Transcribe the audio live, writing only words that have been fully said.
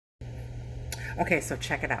Okay, so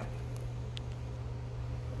check it out.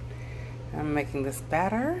 I'm making this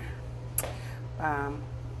batter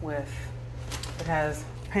with, it has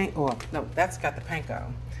oh no, that's got the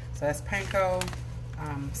panko. So that's panko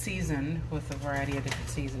seasoned with a variety of different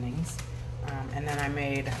seasonings. And then I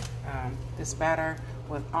made this batter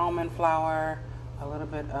with almond flour, a little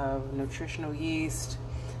bit of nutritional yeast,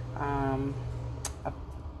 a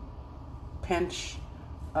pinch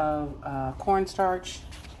of cornstarch,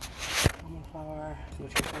 almond flour,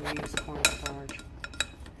 nutritional yeast, cornstarch,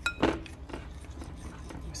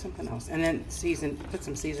 something else, and then put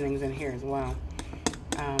some seasonings in here as well.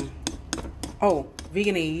 Oh,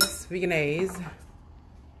 veganese.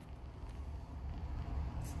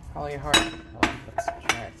 Follow your heart. Oh, let's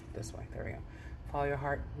try it this way. There we go. Follow your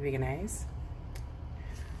heart, veganese.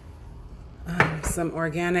 Some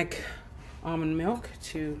organic almond milk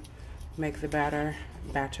to make the batter.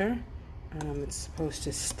 It's supposed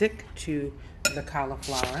to stick to the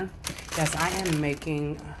cauliflower. Yes, I am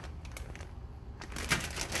making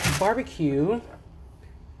barbecue.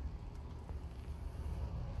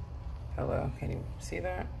 Hello, can you see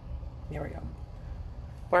that? There we go.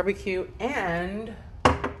 Barbecue and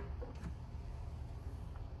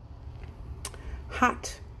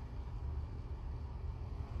hot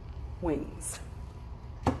wings.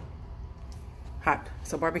 Hot.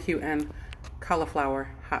 So barbecue and cauliflower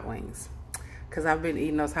hot wings. Because I've been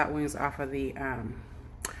eating those hot wings off of the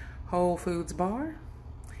Whole Foods bar.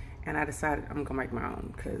 And I decided I'm gonna make my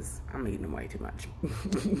own because I'm eating them way too much.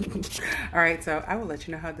 All right, so I will let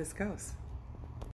you know how this goes.